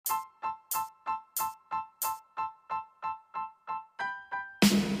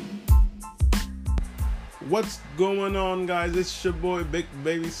What's going on, guys? It's your boy Big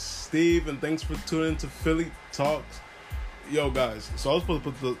Baby Steve, and thanks for tuning to Philly Talks. Yo, guys, so I was supposed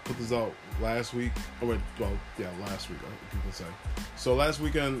to put this out last week. Last week, you can say. So last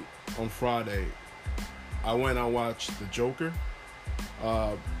weekend on Friday, I went and watched The Joker.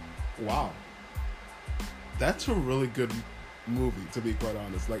 Wow, that's a really good movie, to be quite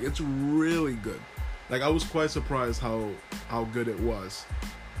honest. Like, it's really good. Like, I was quite surprised how good it was.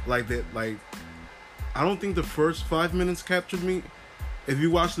 I don't think the first 5 minutes captured me. If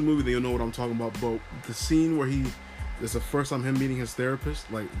you watch the movie, then you'll know what I'm talking about. But the scene where it's the first time him meeting his therapist,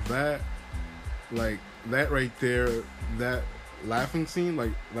 that right there, that laughing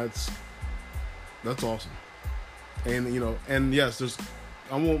scene, that's awesome. And yes,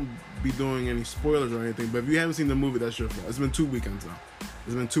 I won't be doing any spoilers or anything, but if you haven't seen the movie, that's your fault. It's been 2 weekends now.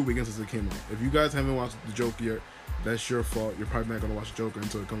 It's been 2 weekends since it came out. If you guys haven't watched The Joker yet, that's your fault. You're probably not going to watch Joker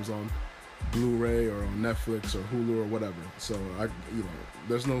until it comes on Blu-ray or on Netflix or Hulu or whatever. So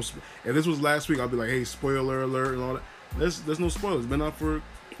there's no. If this was last week, I'd be like, hey, spoiler alert and all that. There's no spoilers. It's been out for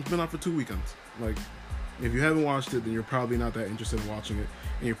 2 weekends. Like, if you haven't watched it, then you're probably not that interested in watching it,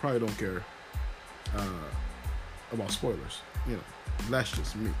 and you probably don't care about spoilers. That's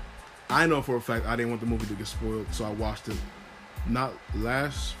just me. I know for a fact I didn't want the movie to get spoiled, so I watched it not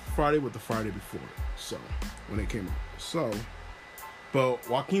last Friday, but the Friday before. So when it came out. But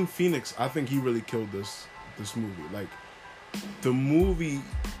Joaquin Phoenix, I think he really killed this movie. Like, the movie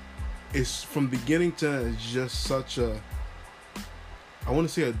is, from beginning to end, is just such a, I want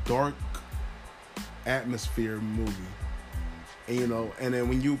to say, a dark atmosphere movie. And and then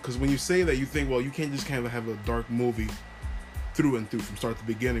when you say that, you think, well, you can't just kind of have a dark movie through and through from start to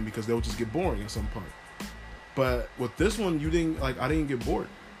beginning, because they'll just get boring at some point. But with this one, I didn't get bored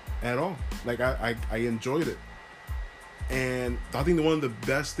at all. Like, I enjoyed it. And I think one of the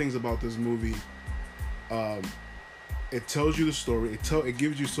best things about this movie, it tells you the story. It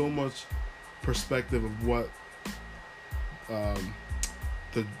gives you so much perspective of what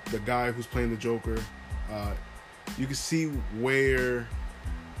the guy who's playing the Joker. You can see where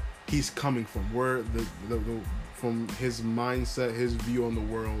he's coming from, where the from his mindset, his view on the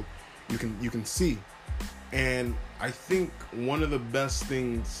world. You can see, and I think one of the best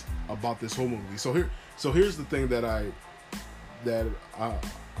things about this whole movie. So here's the thing that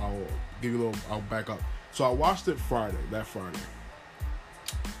I'll give you a little. I'll back up. So I watched it that Friday.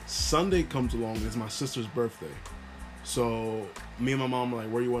 Sunday comes along. It's my sister's birthday. So me and my mom are like,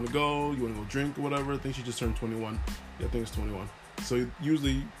 where you want to go? You want to go drink or whatever? I think she just turned 21. Yeah, I think it's 21. So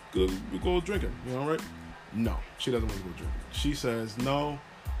usually we go drinking, right? No, she doesn't want to go drinking. She says, no,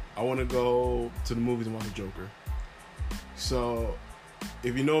 I want to go to the movies and watch the Joker. So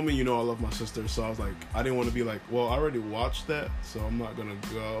if you know me, you know I love my sister. So I was like, I didn't want to be like, well, I already watched that, so I'm not going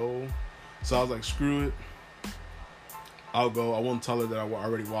to go. So I was like, screw it. I'll go. I won't tell her that I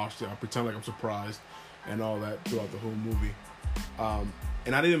already watched it. I'll pretend like I'm surprised and all that throughout the whole movie.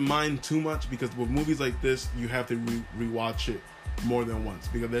 And I didn't mind too much, because with movies like this, you have to rewatch it more than once,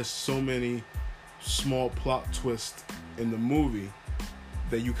 because there's so many small plot twists in the movie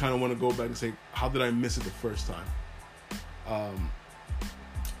that you kind of want to go back and say, how did I miss it the first time?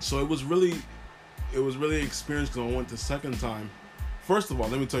 So it was really an experience, because I went the second time. First of all,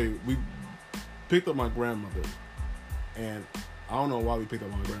 let me tell you, we picked up my grandmother, and I don't know why we picked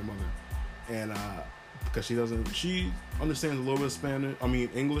up my grandmother, and because she understands a little bit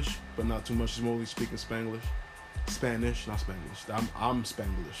of English, but not too much. She's mostly speaking Spanish, not Spanglish. I'm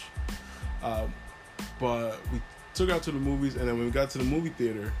Spanglish. But we took her out to the movies, and then when we got to the movie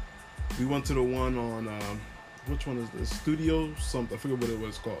theater, we went to the one on which one is this? Studio something. I forget what it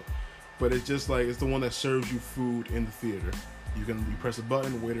was called. But it's just like, it's the one that serves you food in the theater. You press a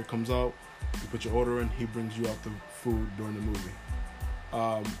button, the waiter comes out, you put your order in, he brings you out the food during the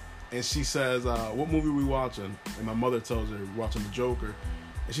movie. And she says, what movie are we watching? And my mother tells her, we're watching The Joker.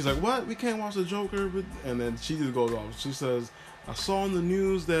 And she's like, what? We can't watch The Joker? And then she just goes off. She says, I saw in the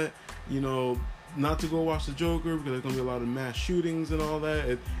news that, not to go watch The Joker because there's going to be a lot of mass shootings and all that.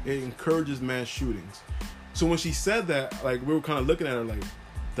 It encourages mass shootings. So when she said that, like, we were kind of looking at her like,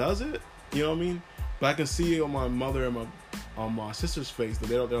 does it? You know what I mean? But I can see it on my mother and on my sister's face that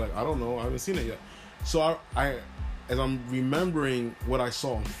they're like, I don't know, I haven't seen it yet. So I as I'm remembering what I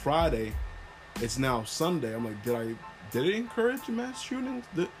saw on Friday, it's now Sunday. I'm like, did it encourage mass shootings?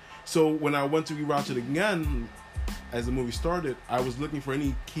 So when I went to rewatch it again, as the movie started, I was looking for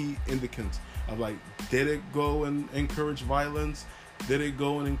any key indicators of, like, did it go and encourage violence? Did it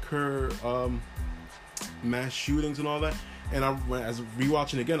go and incur mass shootings and all that? And as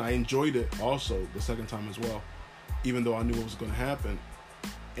rewatching again, I enjoyed it also the second time as well, even though I knew what was going to happen.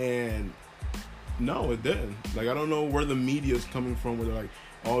 And No, it didn't. Like, I don't know where the media is coming from, where they're like,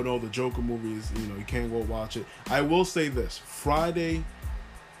 oh no, the Joker movie is, you can't go watch it. I will say this: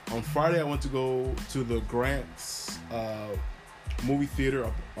 on Friday, I went to go to the Grant's movie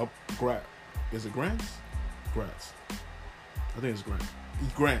theater up Grant. Is it Grant's? Grant's. I think it's Grant.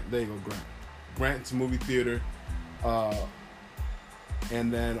 Grant. There you go, Grant. Grant's movie theater.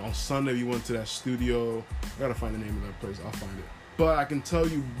 And then on Sunday, we went to that studio. I gotta find the name of that place. I'll find it. But I can tell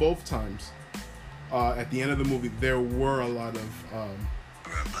you both times, at the end of the movie, there were a lot of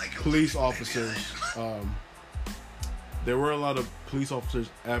police officers. There were a lot of police officers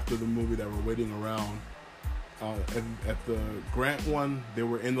after the movie that were waiting around. At the Grant one, they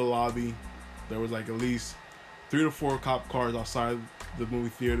were in the lobby. There was like at least 3 to 4 cop cars outside the movie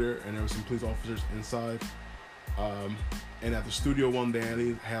theater, and there were some police officers inside. And at the studio one,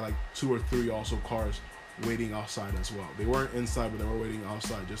 they had like 2 or 3 also cars waiting outside as well. They weren't inside, but they were waiting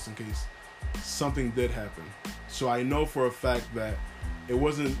outside just in case something did happen. So I know for a fact that it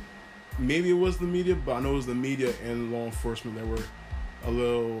wasn't, maybe it was the media, but I know it was the media and law enforcement that were a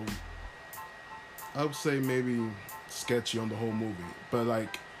little, I would say maybe sketchy on the whole movie. But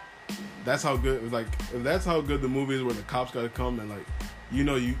like, that's how good, like, if that's how good the movie is, where the cops gotta come and like, you're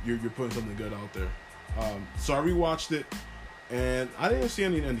putting something good out there. So I rewatched it, and I didn't see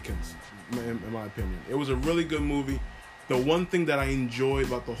any indicators, in my opinion. It was a really good movie. The one thing that I enjoyed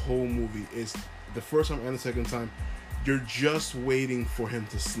about the whole movie is the first time and the second time, you're just waiting for him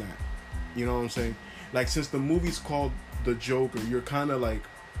to snap. You know what I'm saying? Like, since the movie's called The Joker, you're kind of like,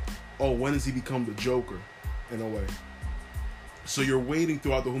 oh, when does he become the Joker, in a way? So you're waiting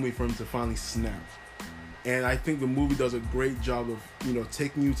throughout the movie for him to finally snap. And I think the movie does a great job of,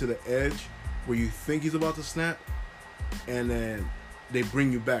 taking you to the edge where you think he's about to snap, and then they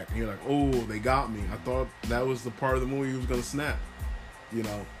bring you back, and you're like, oh, they got me. I thought that was the part of the movie he was gonna snap,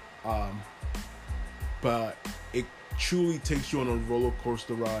 but it truly takes you on a roller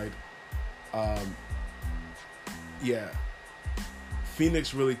coaster ride.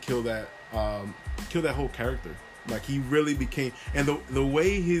 Phoenix really killed that whole character. Like, he really became, and the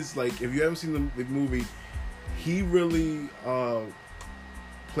way he's like, if you haven't seen the movie, he really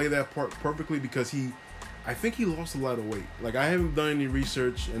play that part perfectly, because I think he lost a lot of weight. Like, I haven't done any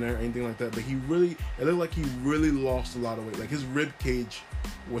research and anything like that, but it looked like he really lost a lot of weight. Like, his rib cage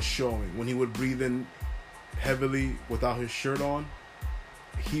was showing when he would breathe in heavily without his shirt on.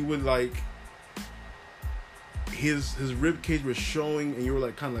 He would like, his rib cage was showing, and you were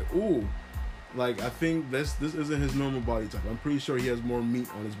like, kind of like, ooh, like, I think this isn't his normal body type. I'm pretty sure he has more meat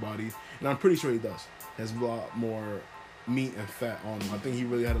on his body, and I'm pretty sure he does. Has a lot more meat and fat on him. I think he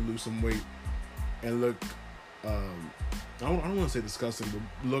really had to lose some weight and look, I don't want to say disgusting, but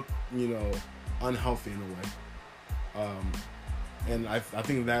look, unhealthy in a way. And I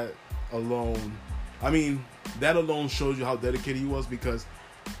think that alone shows you how dedicated he was, because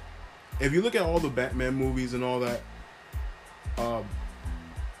if you look at all the Batman movies and all that,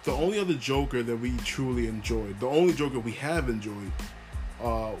 the only other Joker that we truly enjoyed, the only Joker we have enjoyed,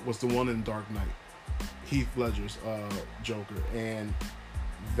 was the one in Dark Knight, Heath Ledger's Joker, and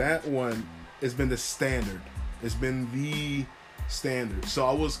that one has been the standard. It's been the standard. So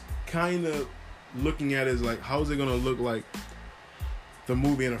I was kind of looking at it as like, how is it going to look like the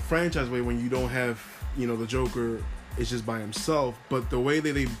movie in a franchise way when you don't have, the Joker is just by himself? But the way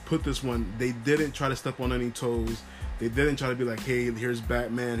that they put this one, they didn't try to step on any toes. They didn't try to be like, hey, here's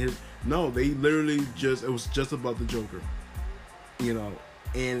Batman. No, they literally it was just about the Joker.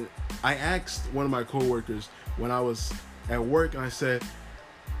 And I asked one of my coworkers when I was at work, and I said,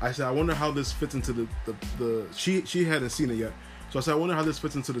 I wonder how this fits into the she hadn't seen it yet. So I said, I wonder how this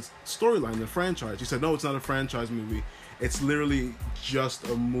fits into the storyline, the franchise. She said, no, it's not a franchise movie. It's literally just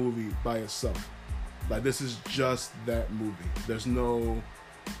a movie by itself. Like, this is just that movie. There's no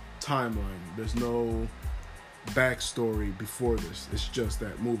timeline. There's no backstory before this. It's just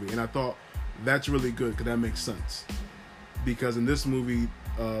that movie. And I thought that's really good, because that makes sense. Because in this movie,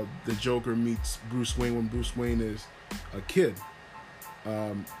 the Joker meets Bruce Wayne when Bruce Wayne is a kid.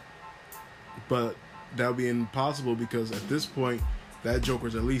 But that would be impossible, because at this point, that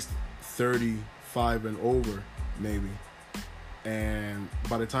Joker's at least 35 and over, maybe. And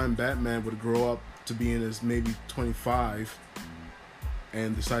by the time Batman would grow up to be in his maybe 25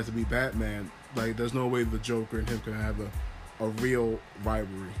 and decides to be Batman, like, there's no way the Joker and him can have a real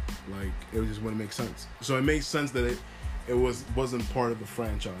rivalry. Like, it just wouldn't make sense. So it makes sense that it wasn't part of the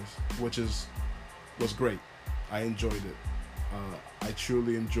franchise, which was great. I enjoyed it. I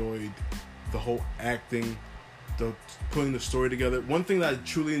truly enjoyed the whole acting, the putting the story together. One thing that I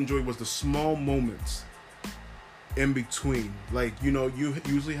truly enjoyed was the small moments in between. Like, you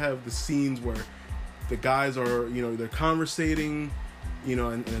usually have the scenes where the guys are, they're conversating,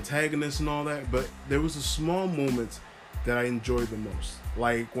 and antagonists and all that. But there was a small moments that I enjoyed the most,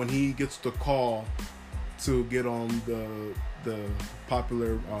 like when he gets the call to get on the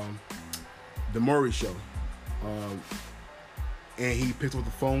popular the Maury show, and he picks up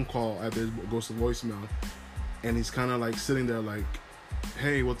the phone call after it goes to voicemail, and he's kind of like sitting there like,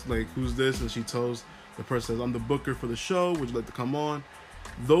 hey, who's this? And she tells the person, I'm the booker for the show, would you like to come on?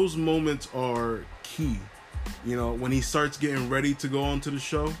 Those moments are key. When he starts getting ready to go on to the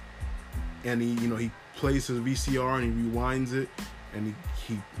show, and he plays his VCR and he rewinds it, and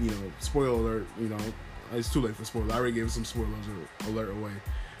he spoiler alert, it's too late for spoilers. I already gave some spoilers alert away.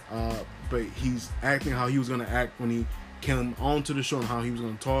 But he's acting how he was going to act when he came onto the show, and how he was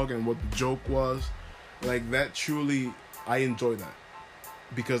going to talk and what the joke was. Like, that truly, I enjoy that.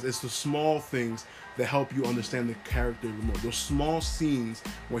 Because it's the small things that help you understand the character even more. Those small scenes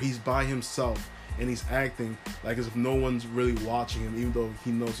where he's by himself and he's acting like as if no one's really watching him, even though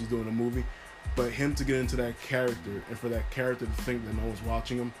he knows he's doing a movie. But him to get into that character, and for that character to think that no one's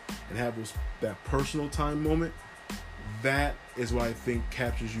watching him and have that personal time moment, that is what I think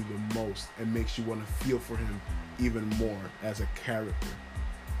captures you the most and makes you want to feel for him even more as a character.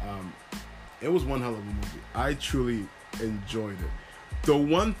 It was one hell of a movie. I truly enjoyed it. The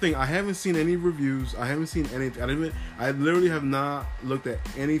one thing, I haven't seen any reviews. I haven't seen anything. I literally have not looked at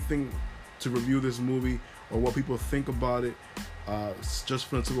anything to review this movie or what people think about it. Just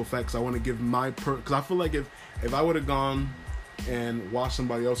for the simple fact, 'cause I want to give because I feel like if I would have gone and watched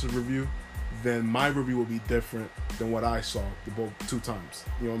somebody else's review, then my review would be different than what I saw both 2 times.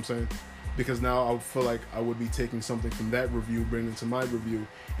 You know what I'm saying? Because now I feel like I would be taking something from that review, bringing it to my review,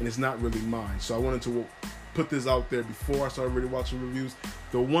 and it's not really mine. So I wanted to put this out there before I started really watching reviews.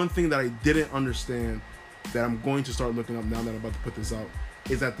 The one thing that I didn't understand that I'm going to start looking up now that I'm about to put this out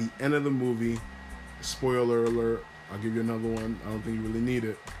is at the end of the movie, spoiler alert, I'll give you another one, I don't think you really need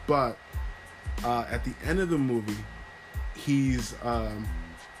it, but at the end of the movie, he's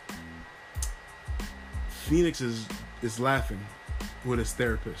Phoenix is laughing with his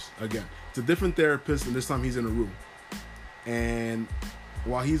therapist again. It's a different therapist, and this time he's in a room. And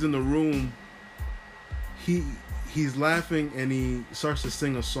while he's in the room, he's laughing, and he starts to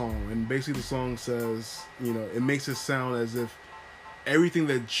sing a song. And basically the song says, it makes it sound as if everything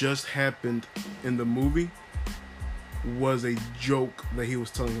that just happened in the movie was a joke that he was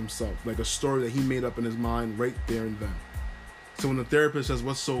telling himself, like a story that he made up in his mind right there and then. So when the therapist says,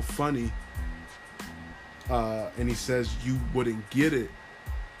 what's so funny? And he says, you wouldn't get it.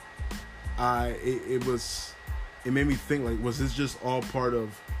 It made me think, like, was this just all part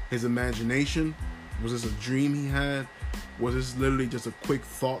of his imagination? Was this a dream he had? Was this literally just a quick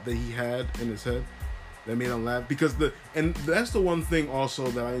thought that he had in his head that made him laugh? Because and that's the one thing also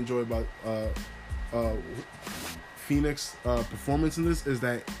that I enjoy about Phoenix performance in this, is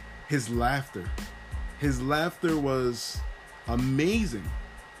that his laughter was amazing.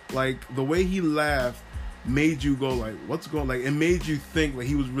 Like, the way he laughed made you go like, what's going, like, it made you think like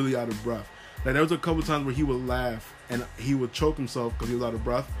he was really out of breath. Like, there was a couple times where he would laugh and he would choke himself because he was out of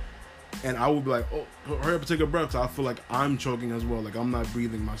breath, and I would be like, oh, hurry up and take a breath. So I feel like I'm choking as well, like I'm not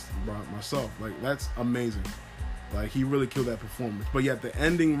breathing myself. Like, that's amazing. Like, he really killed that performance. But yeah, the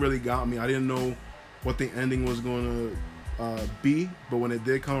ending really got me. I didn't know what the ending was going to be, but when it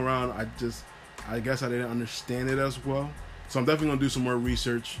did come around, I guess I didn't understand it as well. So I'm definitely going to do some more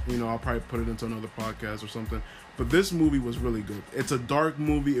research. I'll probably put it into another podcast or something. But this movie was really good. It's a dark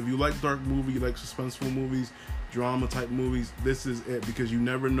movie. If you like dark movie, you like suspenseful movies, drama type movies, this is it, because you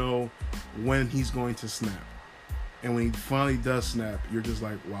never know when he's going to snap. And when he finally does snap, you're just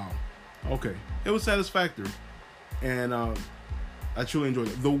like, wow, okay. It was satisfactory. And I truly enjoyed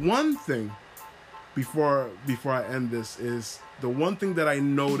it. The one thing, before I end this, is the one thing that I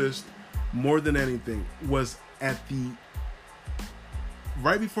noticed more than anything was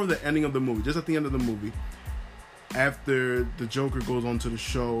right before the ending of the movie, just at the end of the movie, after the Joker goes on to the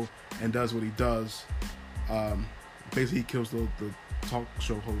show and does what he does, basically he kills the talk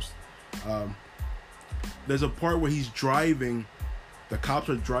show host. There's a part where he's driving, the cops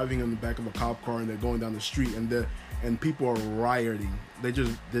are driving in the back of a cop car, and they're going down the street, and people are rioting.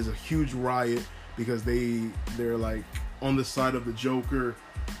 There's a huge riot because they're like on the side of the Joker.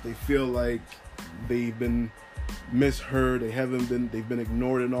 They feel like they've been misheard, they've been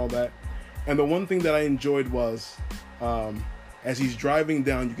ignored and all that. And the one thing that I enjoyed was, as he's driving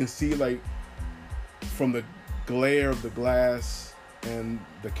down, you can see, like, from the glare of the glass and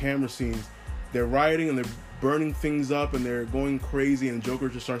the camera scenes, they're rioting and they're burning things up and they're going crazy, and Joker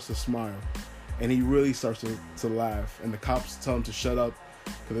just starts to smile, and he really starts to laugh, and the cops tell him to shut up,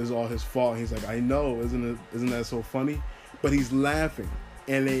 because it's all his fault. He's like, I know, isn't that so funny? But he's laughing,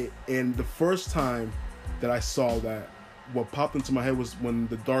 and the first time that I saw that, what popped into my head was when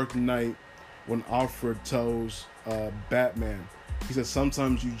The Dark Knight, when Alfred tells Batman, he said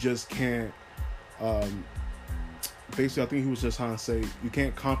sometimes you just can't. Basically, I think he was just trying to say you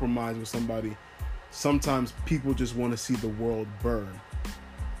can't compromise with somebody. Sometimes people just want to see the world burn.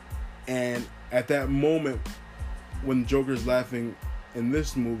 And at that moment, when Joker's laughing in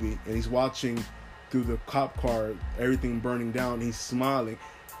this movie and he's watching through the cop car, everything burning down, he's smiling.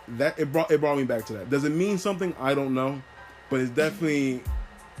 That it brought me back to that. Does it mean something? I don't know, but it definitely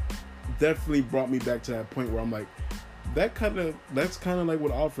brought me back to that point where I'm like, that's kind of like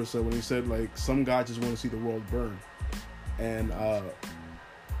what Alfred said when he said like some guy just want to see the world burn. And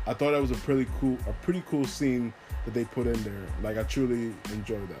I thought that was a pretty cool scene that they put in there. Like, I truly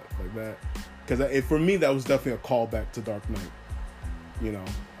enjoyed that, like that, because for me that was definitely a callback to Dark Knight, you know.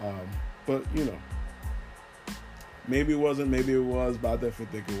 But you know, maybe it wasn't, maybe it was, but I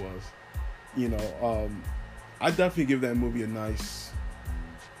definitely think it was. You know, I definitely give that movie a nice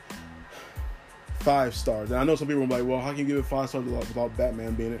 5 stars. And I know some people are like, well, how can you give it 5 stars without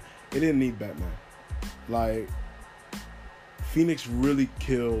Batman being it? It didn't need Batman. Like, Phoenix really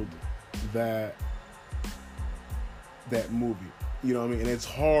killed that movie. You know what I mean? And it's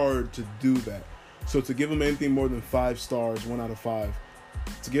hard to do that. So to give him anything more than 5 stars, 1 out of 5,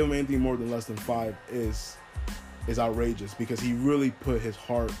 to give him anything more than less than 5 is outrageous, because he really put his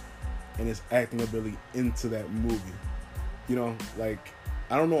heart and his acting ability into that movie. You know, like,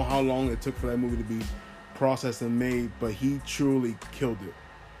 I don't know how long it took for that movie to be processed and made, but he truly killed it.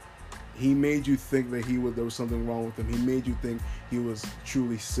 He made you think that there was something wrong with him. He made you think he was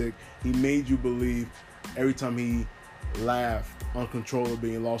truly sick. He made you believe every time he laughed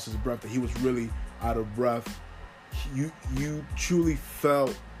uncontrollably and lost his breath that he was really out of breath. You truly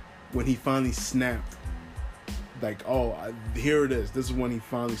felt when he finally snapped. Like, oh, here it is. This is when he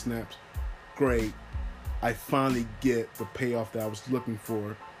finally snaps. Great. I finally get the payoff that I was looking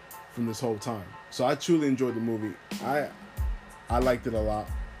for from this whole time. So I truly enjoyed the movie. I liked it a lot.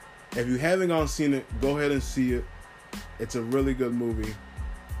 If you haven't gone seen it, go ahead and see it. It's a really good movie.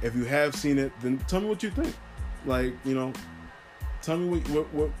 If you have seen it, then tell me what you think. Like, you know, tell me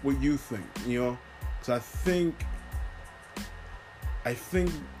what you think, you know? Because I think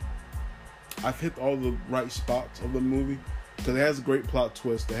I've hit all the right spots of the movie. Because it has a great plot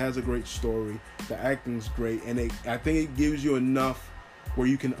twist. It has a great story. The acting's great. And I think it gives you enough where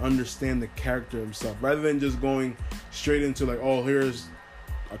you can understand the character himself. Rather than just going straight into like, oh, here's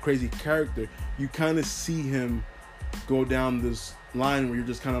a crazy character. You kind of see him go down this line where you're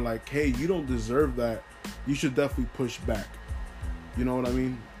just kind of like, hey, you don't deserve that. You should definitely push back. You know what I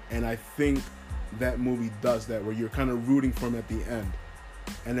mean? And I think that movie does that, where you're kind of rooting for him at the end.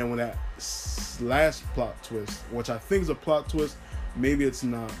 And then when that last plot twist, which I think is a plot twist, maybe it's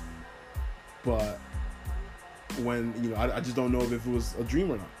not, but when, you know, I just don't know if it was a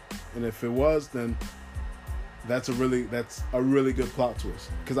dream or not. And if it was, then that's a really good plot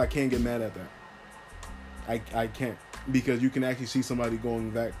twist, because I can't get mad at that. I can't, because you can actually see somebody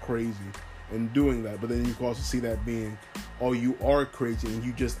going that crazy and doing that, but then you can also see that being, oh, you are crazy, and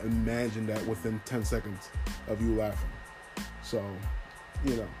you just imagine that within 10 seconds of you laughing. So,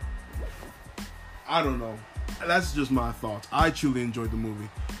 you know, I don't know. That's just my thoughts. I truly enjoyed the movie.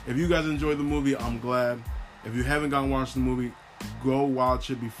 If you guys enjoyed the movie, I'm glad. If you haven't gone watch the movie, go watch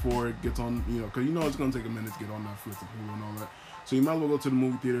it before it gets on, you know, because you know it's going to take a minute to get on Netflix and Hulu and all that. So you might as well go to the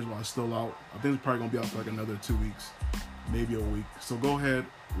movie theaters while it's still out. I think it's probably going to be out for like another 2 weeks, maybe a week. So go ahead,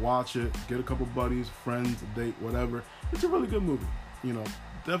 watch it, get a couple buddies, friends, a date, whatever. It's a really good movie. You know,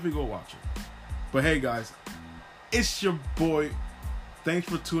 definitely go watch it. But hey, guys, it's your boy. Thanks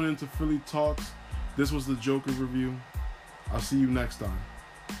for tuning into Philly Talks. This was the Joker review. I'll see you next time.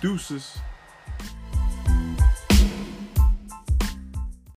 Deuces.